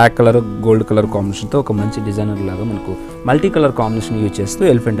 black colour, gold colour combination తో ఒక మంచి డిజైనర్ లాగా మనకు మల్టీ కలర్ కాంబినేషన్ యూజ్ చేస్తూ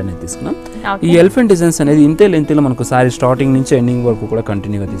ఎలిఫెంట్ అనేది తీసుకున్నాం. ఈ ఎలిఫెంట్ డిజైన్స్ అనేది ఇంతే లెంత్ లో మనకు సారీ స్టార్టింగ్ నుంచి ఎండింగ్ వరకు కూడా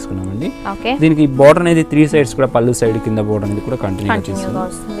కంటిన్యూగా తీసుకున్నామండి. దీనికి బార్డర్ అనేది 3 సైడ్స్ కూడా పళ్ళు సైడ్ కింద బార్డర్ అనేది కూడా కంటిన్యూగా తీసుకున్నాం.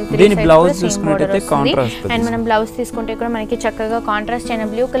 దీని బ్లౌజ్ చూసుకున్నట్లయితే కాంట్రాస్ట్ అండ్ మనం బ్లౌజ్ తీసుకుంటే కూడా మనకి చక్కగా కాంట్రాస్ట్ అయిన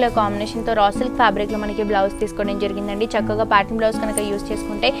బ్లూ కలర్ కాంబినేషన్ తో రా సిల్క్ ఫ్యాబ్రిక్ లో మనకి బ్లౌజ్ తీసుకోవడం జరిగిందండి. చక్కగా ప్యాటర్న్ బ్లౌజ్ కనుక యూజ్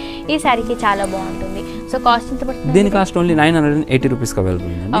చేసుకుంటే ఈ సారీకి చాలా బాగుంటుంది. సో కాస్ట్ ఎంత పడుతుంది? దీని కాస్ట్ ఓన్లీ 980 రూపీస్ కి అవైలబుల్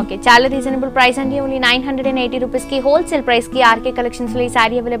ఉంది. ఓకే, చాలా రీజనబుల్ ప్రైస్ అండి. ఓన్లీ 980 రూపీస్ కి హోల్సేల్ ప్రైస్ కి ఆర్కే కలెక్షన్స్ లో ఈ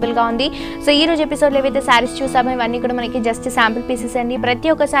సారీ అవైలబుల్ గా ఉంది. సో ఈ రోజు ఎపిసోడ్ లో ఏవైతే సారీస్ చూసామో ఇవన్నీ కూడా మనకి జస్ట్ శాంపుల్ పీసెస్ అండి. ప్రతి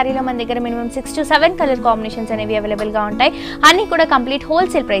ఒక్క సారీలో మన దగ్గర మినిమం 6 to 7 కలర్ కాంబినేషన్స్ అనేవి అవైలబుల్ గా ఉంటాయి. అన్ని కూడా కంప్లీట్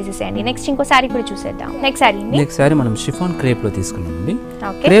హోల్సేల్ ప్రైసెస్ అండి. నెక్స్ట్ ఇంకో సారీ కూడా చూసేద్దాం. నెక్స్ట్ సారీ మనం షిఫాన్ క్రేప్ లో తీసుకున్నామండి.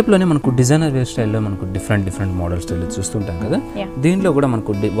 క్రేప్ లోనే మనకు డిజైనర్ వేర్ స్టైల్లో మనకు డిఫరెంట్ మోడల్ స్టైల్ చూస్తుంటాం కదా, దీంట్లో కూడా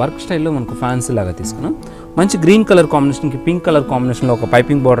మనకు వర్క్ స్టైల్లో మనకు ఫ్యాన్సీ లాగా తీసుకున్నాం. మంచి గ్రీన్ కలర్ కాంబినేషన్ కి పింక్ కలర్ కాంబినేషన్ లో ఒక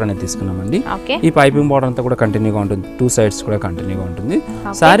పైపింగ్ బార్డర్ అనేది తీసుకున్నామండి. ఈ పైపింగ్ బార్డర్ అంతా కూడా కంటిన్యూగా ఉంటుంది, 2 సైడ్స్ కూడా కంటిన్యూగా ఉంటుంది.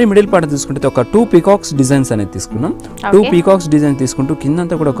 సారీ మిడిల్ పార్ట్ తీసుకుంటే ఒక 2 పీకాక్స్ డిజైన్స్ అనేది తీసుకున్నాం. 2 పీకాక్స్ డిజైన్ తీసుకుంటూ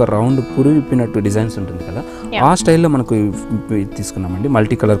కిందంతా కూడా ఒక రౌండ్ పురి విప్పినట్టు డిజైన్స్ ఉంటుంది కదా, ఆ స్టైల్లో మనకు తీసుకున్నామండి.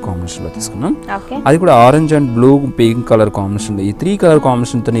 మల్టీ కలర్ కాంబినేషన్ లో తీసుకున్నాం. అది కూడా orange and blue pink colour combination, ఈ 3 కలర్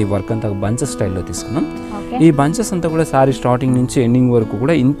కాంబినేషన్ తో ఈ వర్క్ అంతా బంచెస్ స్టైల్లో తీసుకున్నాం. ఈ బంచెస్ అంతా కూడా సారీ స్టార్టింగ్ నుంచి ఎండింగ్ వరకు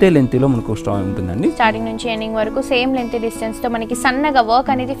కూడా ఇంతే లెంత్ లో మనకు ఉంటుందండి. స్టార్టింగ్ నుంచి ఎండింగ్ వరకు సేమ్ లెంత్ డిస్టెన్స్ తో మనకి సన్నగా వర్క్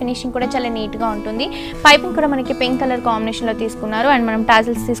అనేది ఫినిషింగ్ కూడా చాలా నీట్ గా ఉంటుంది. పైపింగ్ కూడా మనకి పింక్ కలర్ కాంబినేషన్ లో తీసుకున్నారు. అండ్ మనం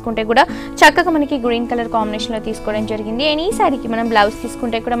టాజిల్స్ తీసుకుంటే కూడా చక్కగా మనకి గ్రీన్ కలర్ కాంబినేషన్ లో తీసుకోవడం జరిగింది. అండ్ ఈ సారీకి మనం బ్లౌజ్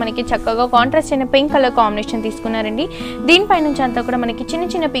తీసుకుంటే కూడా మనకి చక్కగా కాంట్రాస్ట్ అయిన పింక్ కలర్ కాంబినేషన్ తీసుకున్నారండి. దీనిపై నుంచి అంతా కూడా మనకి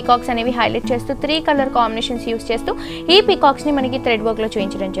చిన్న పీకాక్స్ అనేవి హైలైట్ చేస్తూ 3 కలర్ కాంబినేషన్స్ యూస్ చేస్తూ ఈ పీకాక్స్ ని మనకి థ్రెడ్ వర్క్ లో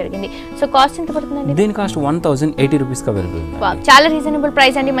చూపించడం జరిగింది. సో కాస్ట్ ఎంత పడుతుందండి? దీని కాస్ట్ 1080 రూపీస్ కి అవైలబుల్ ఉంది. చాలా రీజనబుల్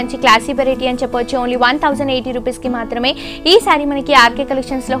ప్రైస్ అండి. మంచి క్లాసీ వెరైటీ అని చెప్పొచ్చు. ఓన్లీ 1080 రూపీస్ కి మాత్రమే ఈ సారీ మనకి ఆర్కే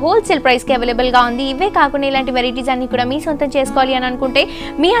కలెక్షన్స్ లో హోల్సేల్ ప్రైస్ కి అవైలబుల్ గా ఉంది. ఇవే కాకుండా ఇలాంటి వెరైటీస్ అన్ని కూడా మీ సొంతం చేసుకోవాలి అని అనుకుంటే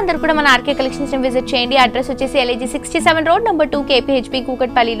మీ అందరూ కూడా మన ఆర్కే కలెక్షన్స్ ని విజిట్ చేయండి. అడ్రస్ వచ్చేసి LIG 67 రోడ్ నెంబర్ 2 KPHP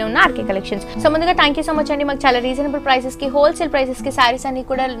కూకట్పల్లిలో ఉన్న ఆర్కే కలెక్షన్స్. సో ముందుగా థ్యాంక్ యూ సో మచ్ అండి. మాకు చాలా రీజనబుల్ ప్రైసెస్ కి హోల్సేల్ ప్రైసెస్ కి సారీస్ అన్ని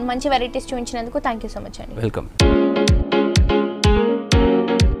కూడా మంచి varieties చూపించినందుకు thank you so much అండి. వెల్కమ్.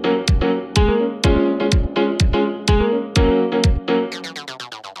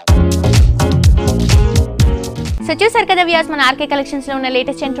 సో చూసారు కదా వ్యూయర్స్, మన ఆర్కే కలెక్షన్స్ లో ఉన్న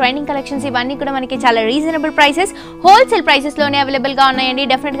లేటెస్ట్ అండ్ ట్రెండింగ్ కలెక్షన్స్ ఇవన్నీ కూడా మనకి చాలా రీజనబుల్ ప్రైసెస్, హోల్సేల్ ప్రైసెస్ లోనే అవైలబుల్ గా ఉన్నాయండి.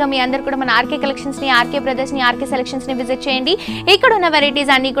 డెఫినెట్ గా మీ అందరూ కూడా మన ఆర్కే కలెక్షన్స్ ని, ఆర్కే బ్రదర్స్ ని, ఆర్కే సెలెక్షన్స్ ని విజిట్ చేయండి. ఇక్కడ ఉన్న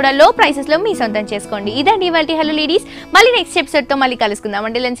వెరైటీస్ అన్ని కూడా లో ప్రైసెస్ లో మీ సొంతం చేసుకోండి. ఇదండి ఇవాల్టి హలో లేడీస్. మళ్ళీ నెక్స్ట్ ఎపిసోడ్ తో మళ్ళీ కలుసుకుందాం.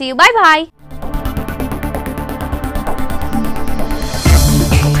 Until then see you, by by.